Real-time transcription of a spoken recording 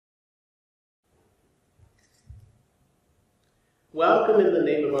Welcome in the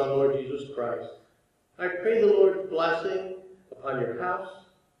name of our Lord Jesus Christ. I pray the Lord's blessing upon your house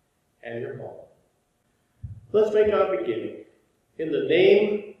and your home. Let's make our beginning. In the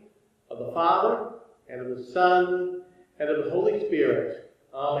name of the Father, and of the Son, and of the Holy Spirit.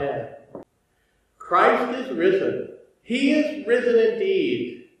 Amen. Christ is risen. He is risen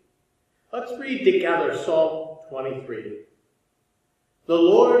indeed. Let's read together Psalm 23. The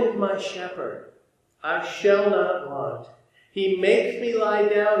Lord is my shepherd. I shall not want. He makes me lie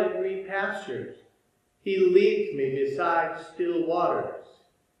down in green pastures. He leads me beside still waters.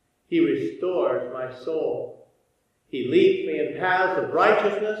 He restores my soul. He leads me in paths of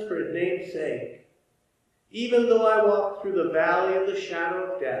righteousness for his name's sake. Even though I walk through the valley of the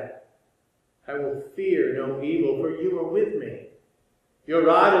shadow of death, I will fear no evil, for you are with me. Your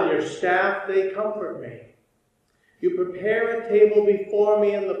rod and your staff, they comfort me. You prepare a table before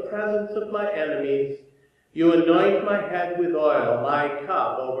me in the presence of my enemies. You anoint my head with oil, my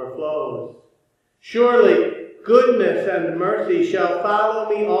cup overflows. Surely goodness and mercy shall follow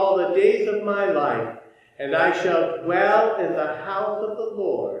me all the days of my life, and I shall dwell in the house of the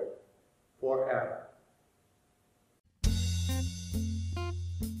Lord forever.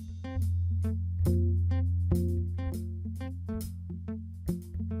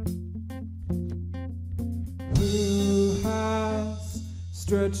 Who has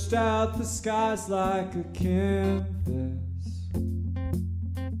stretched out the skies like a canvas?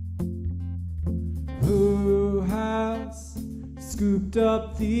 Who has scooped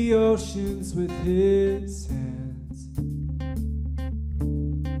up the oceans with his hands?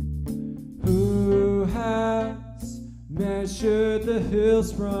 Who has measured the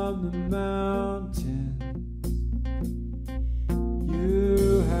hills from the mountains?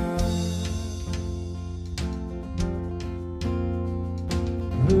 You have.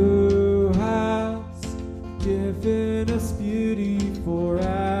 Who has given us beauty for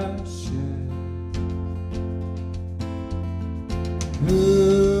ashes?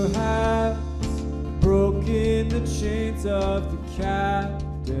 Who has broken the chains of the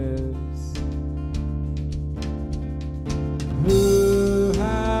captives? Who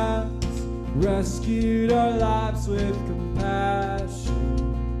has rescued our lives with compassion?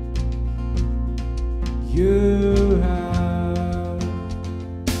 You have.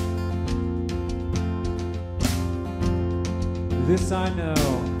 This I know.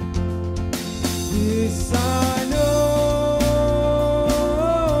 This I know.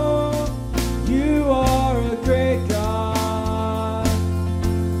 You are a great God.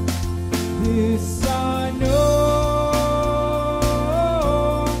 This I know.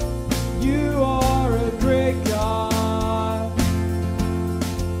 You are a great God.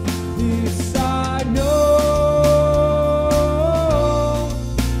 This I know.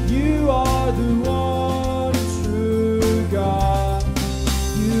 You are the one true God.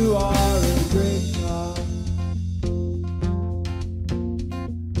 You are a great God.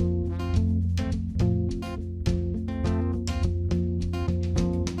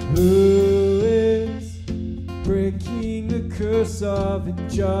 Who is breaking the curse of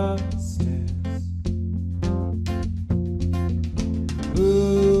injustice?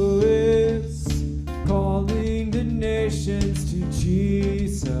 Who is calling the nations to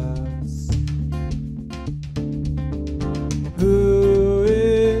Jesus? Who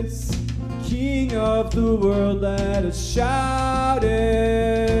is King of the world? Let us shout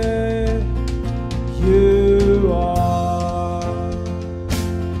it. You are.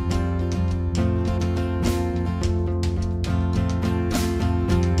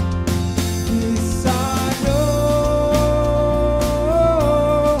 This I know.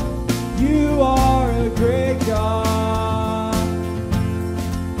 You are a great God.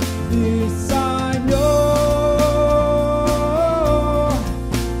 This I know.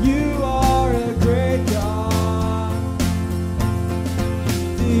 You are a great God.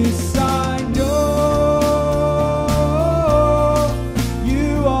 This I know.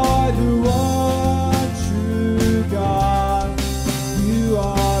 You are the one true God. You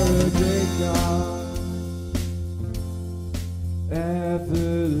are a great God.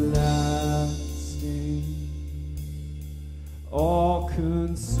 Everlasting, all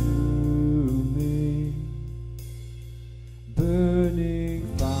consuming, burning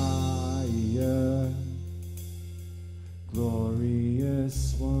fire,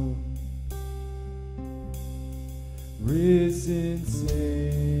 glorious one, risen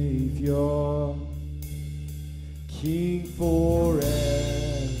Savior, King forever,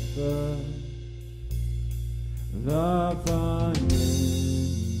 love unending,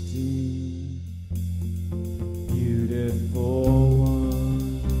 beautiful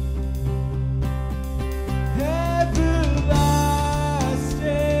one, everlasting.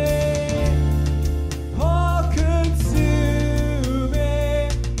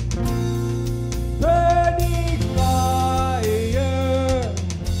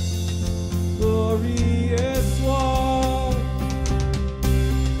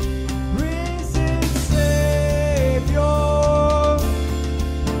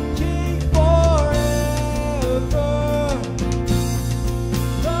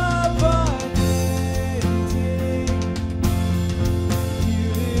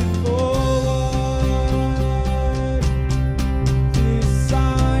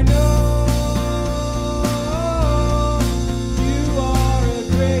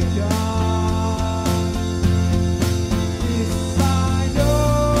 great God. Yes, I know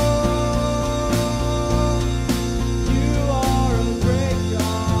you are a great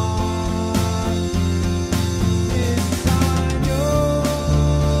God. Yes, I know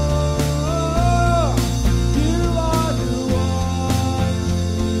you are the one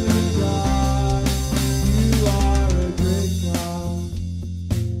true God. You are a great God.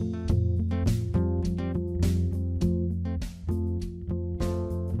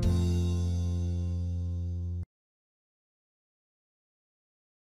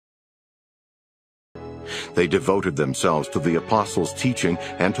 They devoted themselves to the apostles' teaching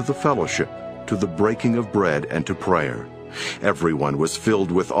and to the fellowship, to the breaking of bread and to prayer. Everyone was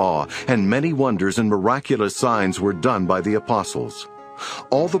filled with awe, and many wonders and miraculous signs were done by the apostles.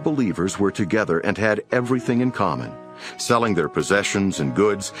 All the believers were together and had everything in common. Selling their possessions and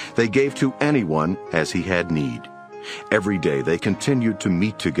goods, they gave to anyone as he had need. Every day they continued to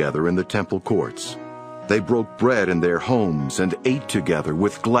meet together in the temple courts. They broke bread in their homes and ate together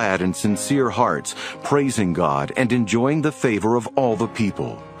with glad and sincere hearts, praising God and enjoying the favor of all the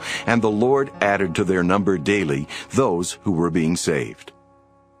people. And the Lord added to their number daily those who were being saved.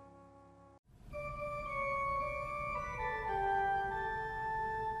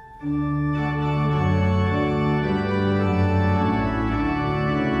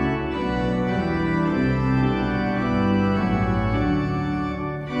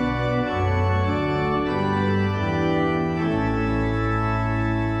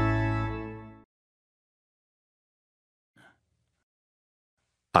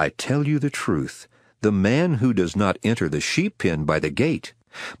 I tell you the truth, the man who does not enter the sheep pen by the gate,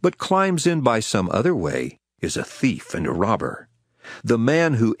 but climbs in by some other way, is a thief and a robber. The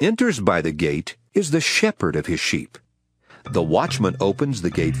man who enters by the gate is the shepherd of his sheep. The watchman opens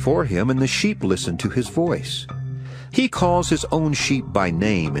the gate for him, and the sheep listen to his voice. He calls his own sheep by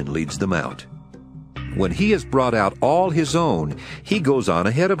name and leads them out. When he has brought out all his own, he goes on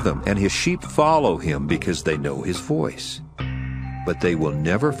ahead of them, and his sheep follow him because they know his voice. But they will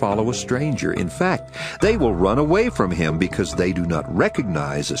never follow a stranger. In fact, they will run away from him because they do not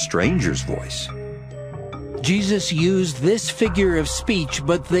recognize a stranger's voice. Jesus used this figure of speech,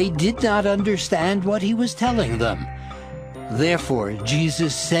 but they did not understand what he was telling them. Therefore,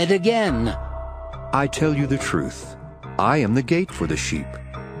 Jesus said again, I tell you the truth, I am the gate for the sheep.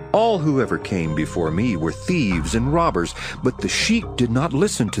 All who ever came before me were thieves and robbers, but the sheep did not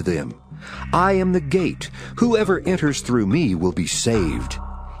listen to them. I am the gate. Whoever enters through me will be saved.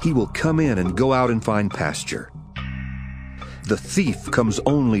 He will come in and go out and find pasture. The thief comes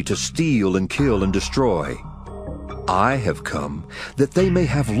only to steal and kill and destroy. I have come that they may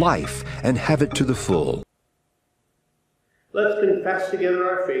have life and have it to the full. Let's confess together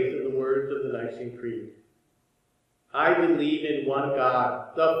our faith in the words of the Nicene Creed. I believe in one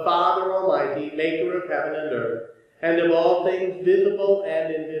God, the Father Almighty, maker of heaven and earth, and of all things visible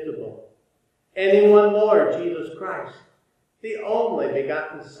and invisible, and in one Lord Jesus Christ, the only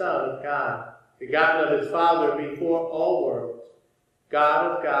begotten Son of God, begotten of his Father before all worlds,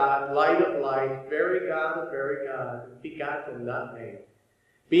 God of God, light of light, very God of very God, begotten, not made,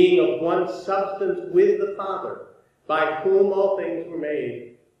 being of one substance with the Father, by whom all things were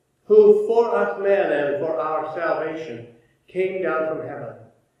made, who for us men and for our salvation came down from heaven,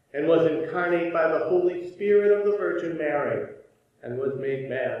 and was incarnate by the Holy Spirit of the Virgin Mary, and was made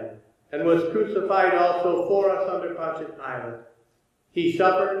man, and was crucified also for us under Pontius Pilate. He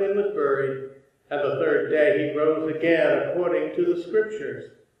suffered and was buried, and the third day he rose again according to the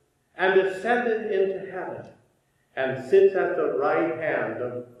Scriptures, and ascended into heaven, and sits at the right hand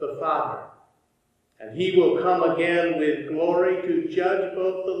of the Father. And he will come again with glory to judge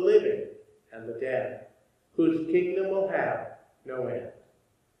both the living and the dead, whose kingdom will have no end.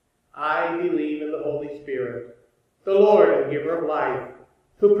 I believe in the Holy Spirit, the Lord and giver of life,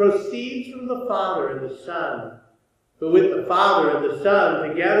 who proceeds from the Father and the Son, who with the Father and the Son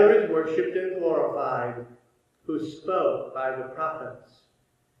together is worshipped and glorified, who spoke by the prophets.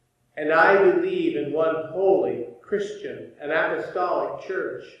 And I believe in one holy, Christian, and apostolic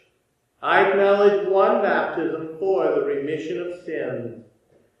church. I acknowledge one baptism for the remission of sins,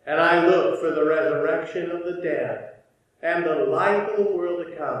 and I look for the resurrection of the dead and the life of the world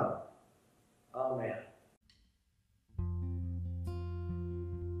to come. Amen.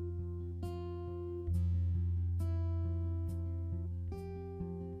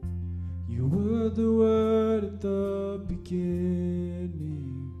 You were the Word at the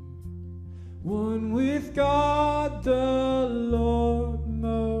beginning, one with God the Lord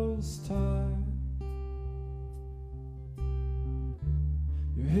Most High.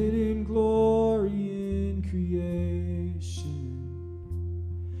 Your hidden glory in creation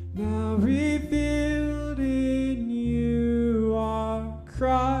now revealed in you are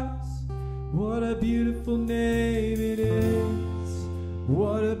Christ. What a beautiful name it is.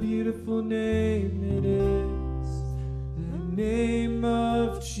 What a beautiful name it is. The name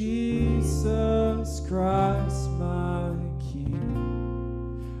of Jesus Christ, my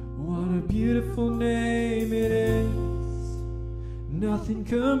King. What a beautiful name it is. Nothing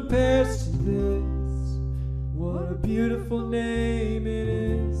compares to this. What a beautiful name it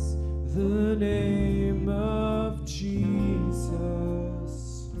is. The name of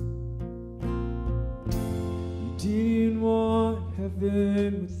Jesus. You didn't want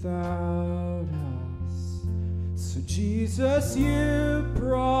heaven without us. So Jesus, you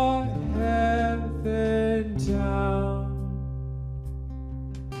brought heaven down.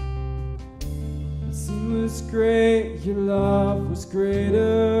 My sin was great, your love was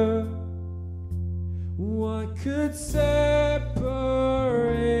greater. What could separate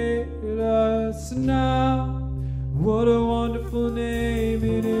us now? What a wonderful name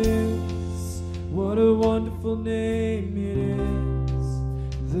it is. What a wonderful name it is.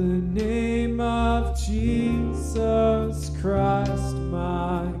 The name of Jesus Christ,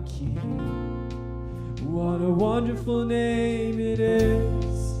 my King. What a wonderful name it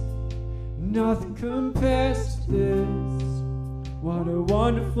is. Nothing compares to this. What a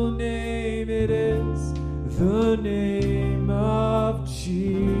wonderful name it is. The name of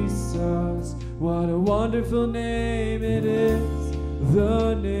Jesus. What a wonderful name it is.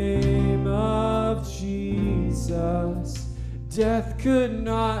 The name of Jesus. Death could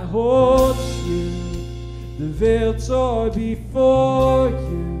not hold you. The veil tore before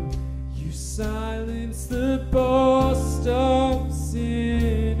you. You silenced the boast of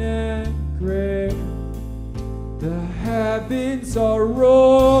sin and grave. The heavens are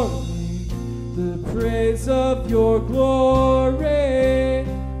roaring the praise of your glory,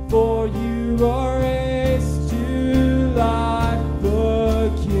 for you are raised to life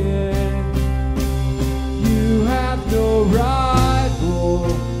again. You have no rival,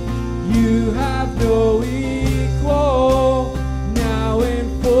 you have no equal, now and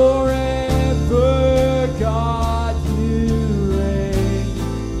forever, God, you reign.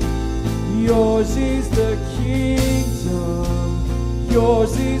 Yours is the kingdom,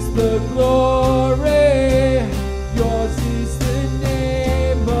 yours is the glory, yours is the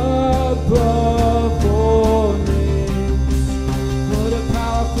name above all names. What a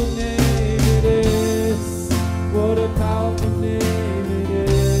powerful name it is. What a powerful name it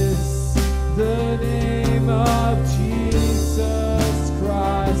is. The name of Jesus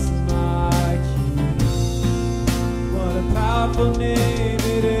Christ, my King. What a powerful name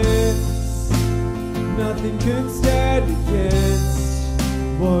it is. Nothing can stand against.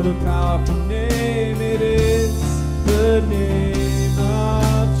 What a powerful name it is. The name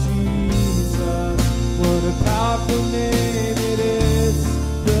of Jesus. What a powerful name it is.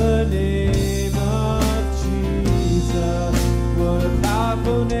 The name of Jesus. What a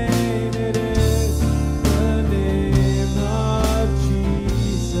powerful name it is. The name of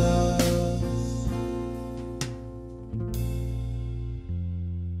Jesus.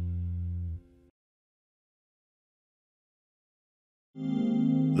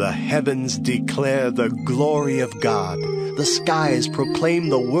 The heavens declare the glory of God. The skies proclaim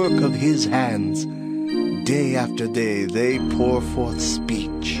the work of his hands. Day after day they pour forth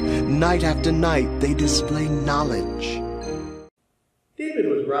speech. Night after night they display knowledge. David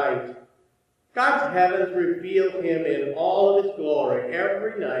was right. God's heavens reveal him in all of his glory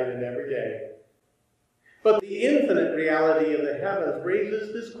every night and every day. But the infinite reality of the heavens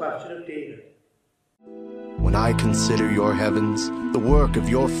raises this question of David. When I consider your heavens, the work of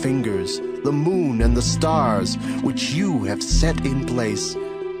your fingers, the moon and the stars, which you have set in place,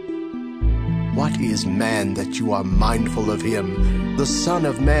 what is man that you are mindful of him, the Son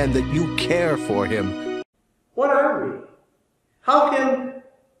of Man that you care for him? What are we? How can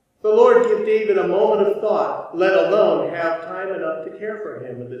the Lord give David a moment of thought, let alone have time enough to care for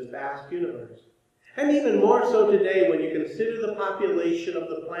him in this vast universe? And even more so today when you consider the population of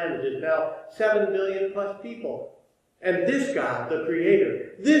the planet is now 7 billion plus people. And this God, the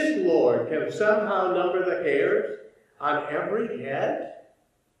Creator, this Lord, can somehow number the hairs on every head?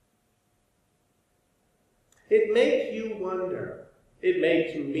 It makes you wonder. It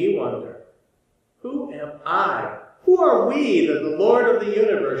makes me wonder. Who am I? Who are we that the Lord of the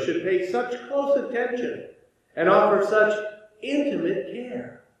universe should pay such close attention and offer such intimate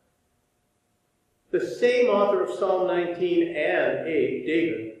care? The same author of Psalm 19 and 8,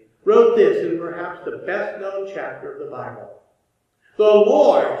 David, wrote this in perhaps the best-known chapter of the Bible. The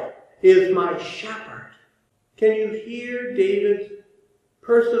Lord is my shepherd. Can you hear David's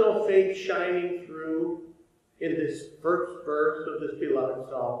personal faith shining through in this first verse of this beloved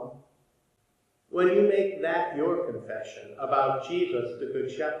psalm, when you make that your confession about Jesus, the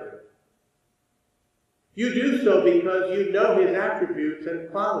Good Shepherd, you do so because you know his attributes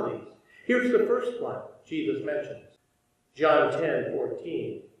and qualities. Here's the first one Jesus mentions. John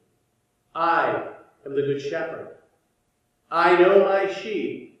 10:14. I am the Good Shepherd. I know my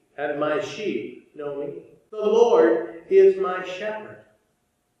sheep, and my sheep know me. The Lord is my shepherd.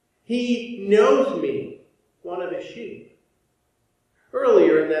 He knows me, one of his sheep.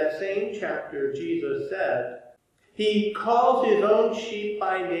 Earlier in that same chapter, Jesus said, he calls his own sheep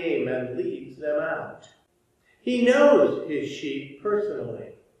by name and leads them out. He knows his sheep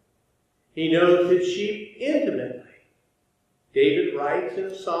personally. He knows his sheep intimately. David writes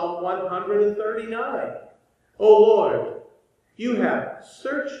in Psalm 139, O Lord, you have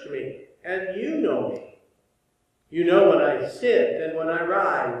searched me, and you know me. You know when I sit and when I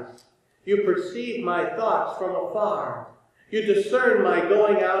rise. You perceive my thoughts from afar. You discern my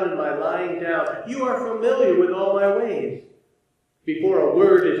going out and my lying down. You are familiar with all my ways. Before a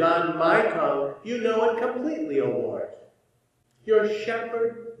word is on my tongue, you know it completely, O Lord. Your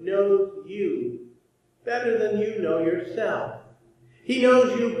shepherd knows you better than you know yourself. He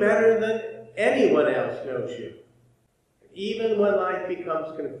knows you better than anyone else knows you. Even when life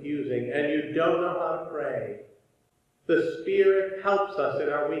becomes confusing and you don't know how to pray, the Spirit helps us in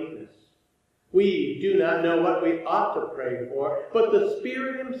our weakness. We do not know what we ought to pray for, but the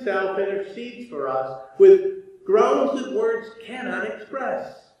Spirit himself intercedes for us with groans that words cannot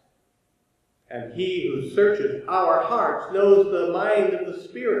express. And he who searches our hearts knows the mind of the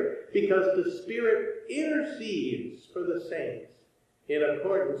Spirit, because the Spirit intercedes for the saints in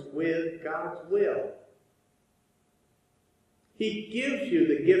accordance with God's will. He gives you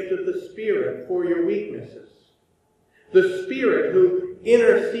the gift of the Spirit for your weaknesses. The Spirit who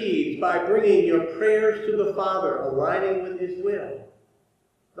intercedes by bringing your prayers to the Father, aligning with his will.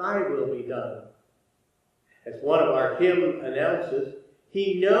 Thy will be done. As one of our hymn announces,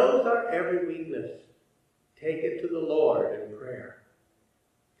 he knows our every weakness. Take it to the Lord in prayer.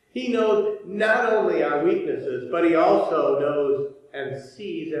 He knows not only our weaknesses, but he also knows and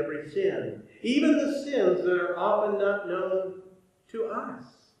sees every sin, even the sins that are often not known to us,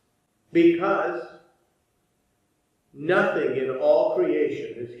 because nothing in all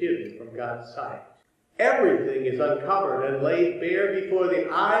creation is hidden from God's sight. Everything is uncovered and laid bare before the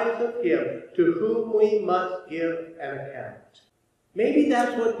eyes of him to whom we must give an account. Maybe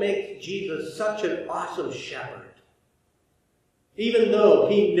that's what makes Jesus such an awesome shepherd. Even though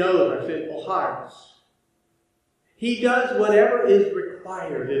he knows our sinful hearts, he does whatever is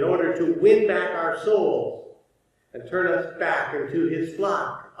required in order to win back our souls and turn us back into his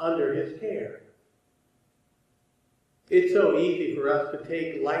flock under his care. It's so easy for us to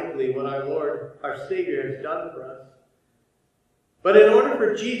take lightly what our Lord, our Savior, has done for us. But in order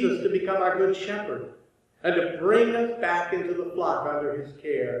for Jesus to become our good shepherd and to bring us back into the flock under his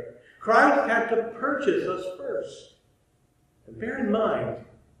care, Christ had to purchase us first. And bear in mind,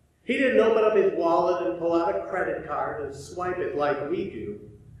 he didn't open up his wallet and pull out a credit card and swipe it like we do.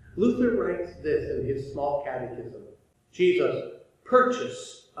 Luther writes this in his small catechism. Jesus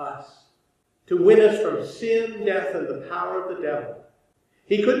purchased us to win us from sin, death, and the power of the devil.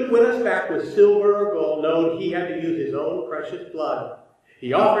 He couldn't win us back with silver or gold. No, he had to use his own precious blood.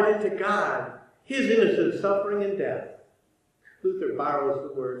 He offered it to God, his innocent suffering and death. Luther borrows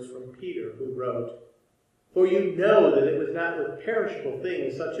the words from Peter, who wrote, For you know that it was not with perishable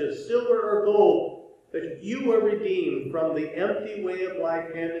things such as silver or gold that you were redeemed from the empty way of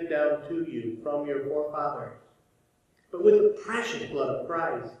life handed down to you from your forefathers, but with the precious blood of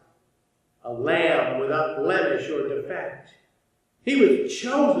Christ, a lamb without blemish or defect. He was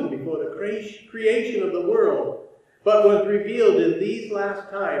chosen before the creation of the world, but was revealed in these last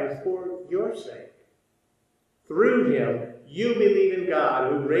times for your sake. Through him, you believe in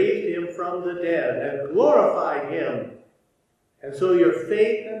God, who raised him from the dead and glorified him. And so your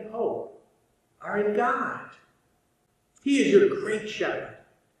faith and hope are in God. He is your great shepherd,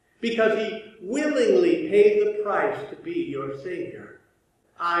 because he willingly paid the price to be your Savior.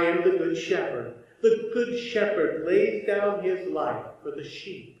 I am the good shepherd. The good shepherd lays down his life for the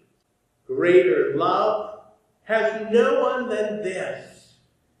sheep. Greater love has no one than this.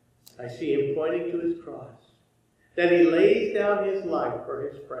 I see him pointing to his cross, that he lays down his life for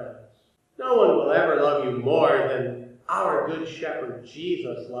his friends. No one will ever love you more than our good shepherd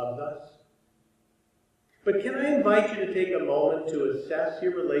Jesus loves us. But can I invite you to take a moment to assess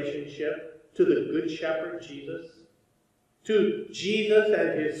your relationship to the good shepherd Jesus? To Jesus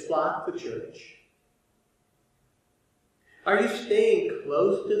and his flock, the church? Are you staying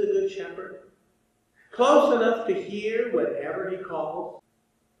close to the Good Shepherd? Close enough to hear whenever he calls?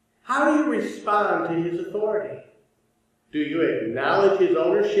 How do you respond to his authority? Do you acknowledge his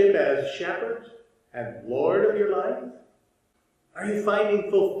ownership as shepherd and Lord of your life? Are you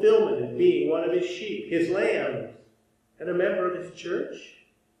finding fulfillment in being one of his sheep, his lambs, and a member of his church?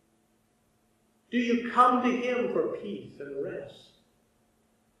 Do you come to him for peace and rest?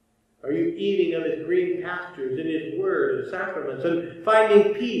 Are you eating of his green pastures in his word and sacraments and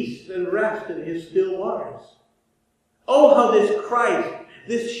finding peace and rest in his still waters? Oh, how this Christ,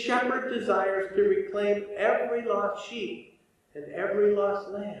 this shepherd, desires to reclaim every lost sheep and every lost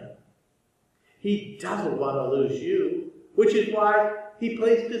lamb. He doesn't want to lose you, which is why he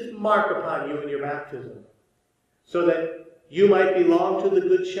placed this mark upon you in your baptism, so that you might belong to the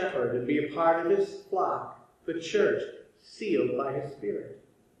Good Shepherd and be a part of his flock, the church, sealed by his Spirit.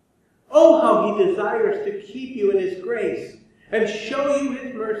 Oh, how he desires to keep you in his grace and show you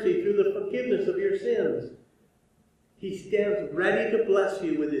his mercy through the forgiveness of your sins. He stands ready to bless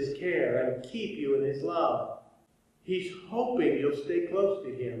you with his care and keep you in his love. He's hoping you'll stay close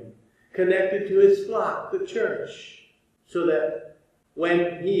to him, connected to his flock, the church, so that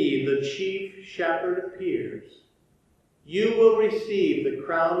when he, the chief shepherd, appears, you will receive the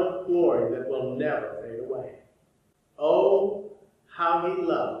crown of glory that will never fade away. Oh, how he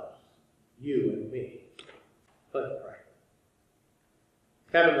loves you and me. Let's pray.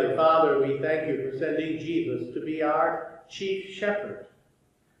 Heavenly Father, we thank you for sending Jesus to be our chief shepherd.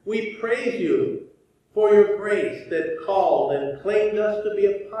 We praise you for your grace that called and claimed us to be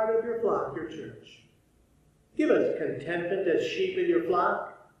a part of your flock, your church. Give us contentment as sheep in your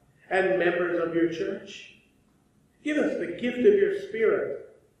flock and members of your church. Give us the gift of your Spirit,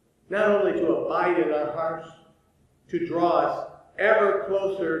 not only to abide in our hearts, to draw us ever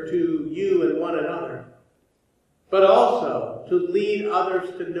closer to you and one another, but also to lead others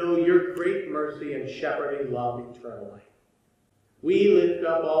to know your great mercy and shepherding love eternally. We lift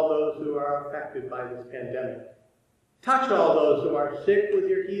up all those who are affected by this pandemic. Touch all those who are sick with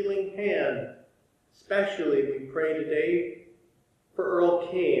your healing hand. Especially we pray today for Earl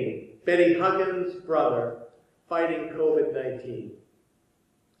Kane, Betty Huggins' brother, fighting COVID-19.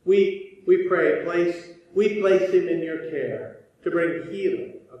 We place him in your care to bring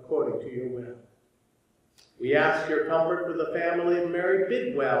healing according to your will. We ask your comfort for the family of Mary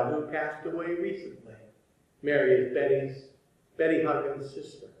Bidwell, who passed away recently. Mary is Betty Huggins'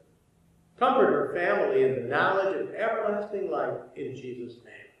 sister. Comfort her family in the knowledge of everlasting life in Jesus'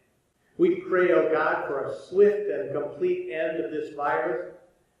 name. We pray, O God, for a swift and complete end of this virus,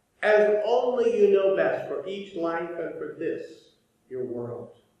 as only you know best for each life and for this, your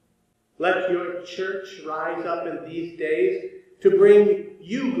world. Let your church rise up in these days to bring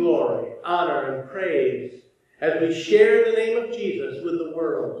you glory, honor, and praise as we share the name of Jesus with the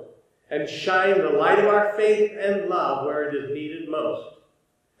world and shine the light of our faith and love where it is needed most,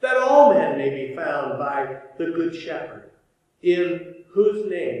 that all men may be found by the Good Shepherd, in whose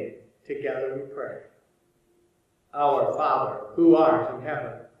name together we pray. Our Father, who art in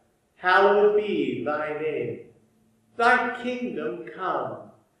heaven, hallowed be thy name. Thy kingdom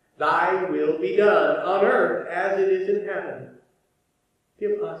come. Thy will be done on earth as it is in heaven.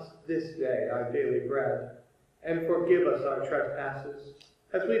 Give us this day our daily bread, and forgive us our trespasses,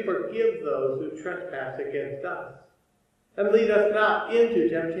 as we forgive those who trespass against us. And lead us not into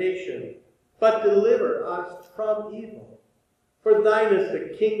temptation, but deliver us from evil. For thine is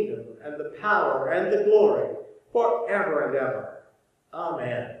the kingdom, and the power, and the glory, forever and ever.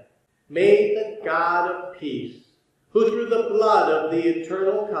 Amen. May the God of peace, who through the blood of the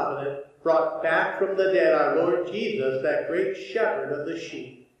eternal covenant brought back from the dead our Lord Jesus, that great shepherd of the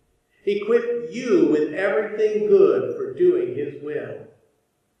sheep, equip you with everything good for doing his will.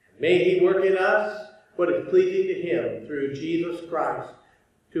 May he work in us what is pleasing to him through Jesus Christ,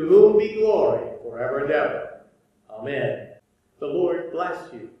 to whom be glory forever and ever. Amen. The Lord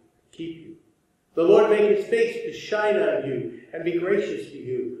bless you, keep you. The Lord make his face to shine on you and be gracious to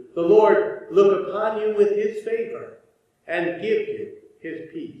you. The Lord look upon you with his favor and give you his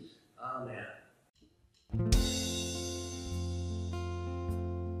peace. Amen.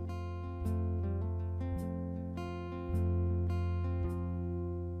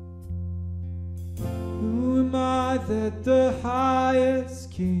 Who am I that the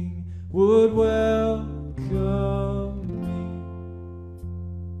highest King would welcome me?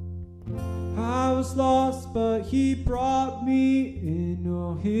 I was lost, but he brought me in.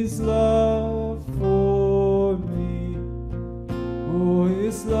 Oh, his love for me. Oh,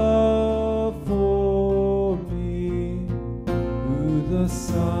 his love for me. Who the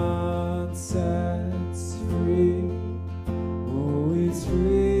sun sets free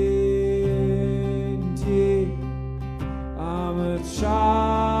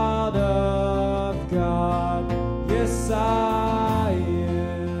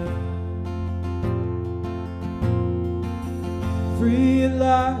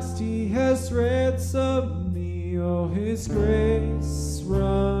Christ, he has ransomed me. Oh, his grace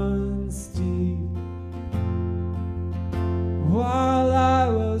runs deep. While I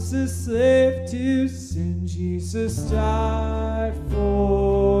was a slave to sin, Jesus died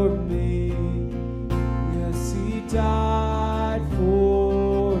for me. Yes, he died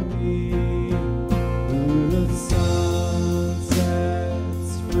for me. Who the Son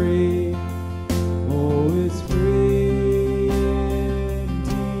sets free, oh, it's free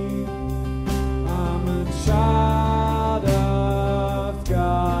indeed. I'm a child of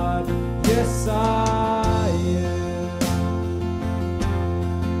God. Yes, I am.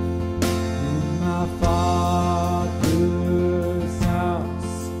 In my Father's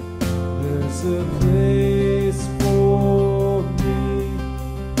house, there's a place for me.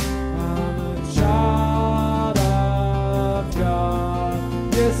 I'm a child of God.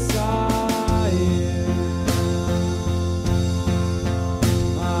 Yes, I am.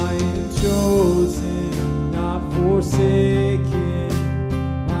 I am chosen, not forsaken.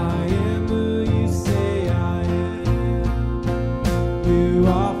 I am who you say I am. You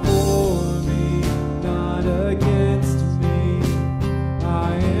are for me, not against me.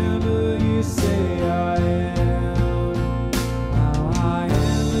 I am who you say I am. Now I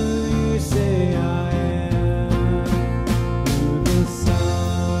am who you say I am. Who the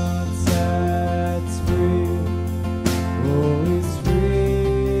Son sets free, oh, is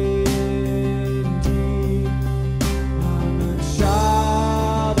free indeed. I'm a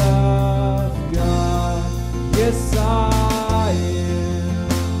child of God. Yes, I am.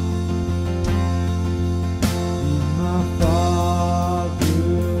 In my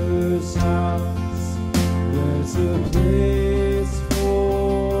Father's house, there's a place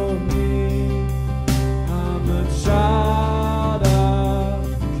for me. I'm a child of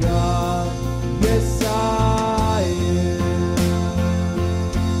God. Yes, I am.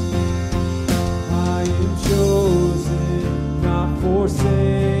 I am chosen, not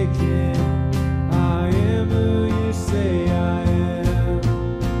forsaken. I am who you say I am.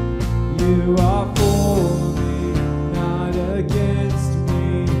 You are for me, not against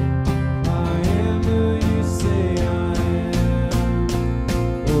me. I am who you say I am.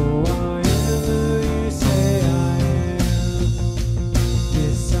 Oh, I am who you say I am.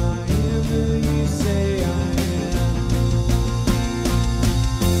 Yes, I am who you say I am.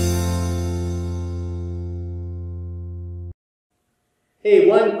 Hey,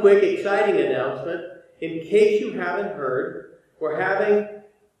 one quick exciting announcement. In case you haven't heard, we're having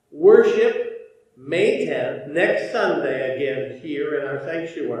worship May 10th, next Sunday again here in our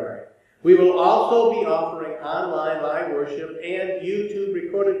sanctuary. We will also be offering online live worship and YouTube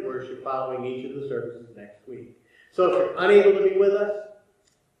recorded worship following each of the services next week. So if you're unable to be with us,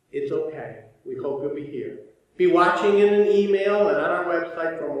 it's okay. We hope you'll be here. Be watching in an email and on our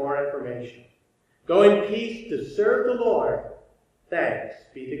website for more information. Go in peace to serve the Lord. Thanks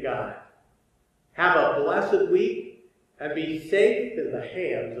be to God. Have a blessed week and be safe in the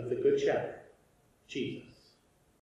hands of the Good Shepherd, Jesus.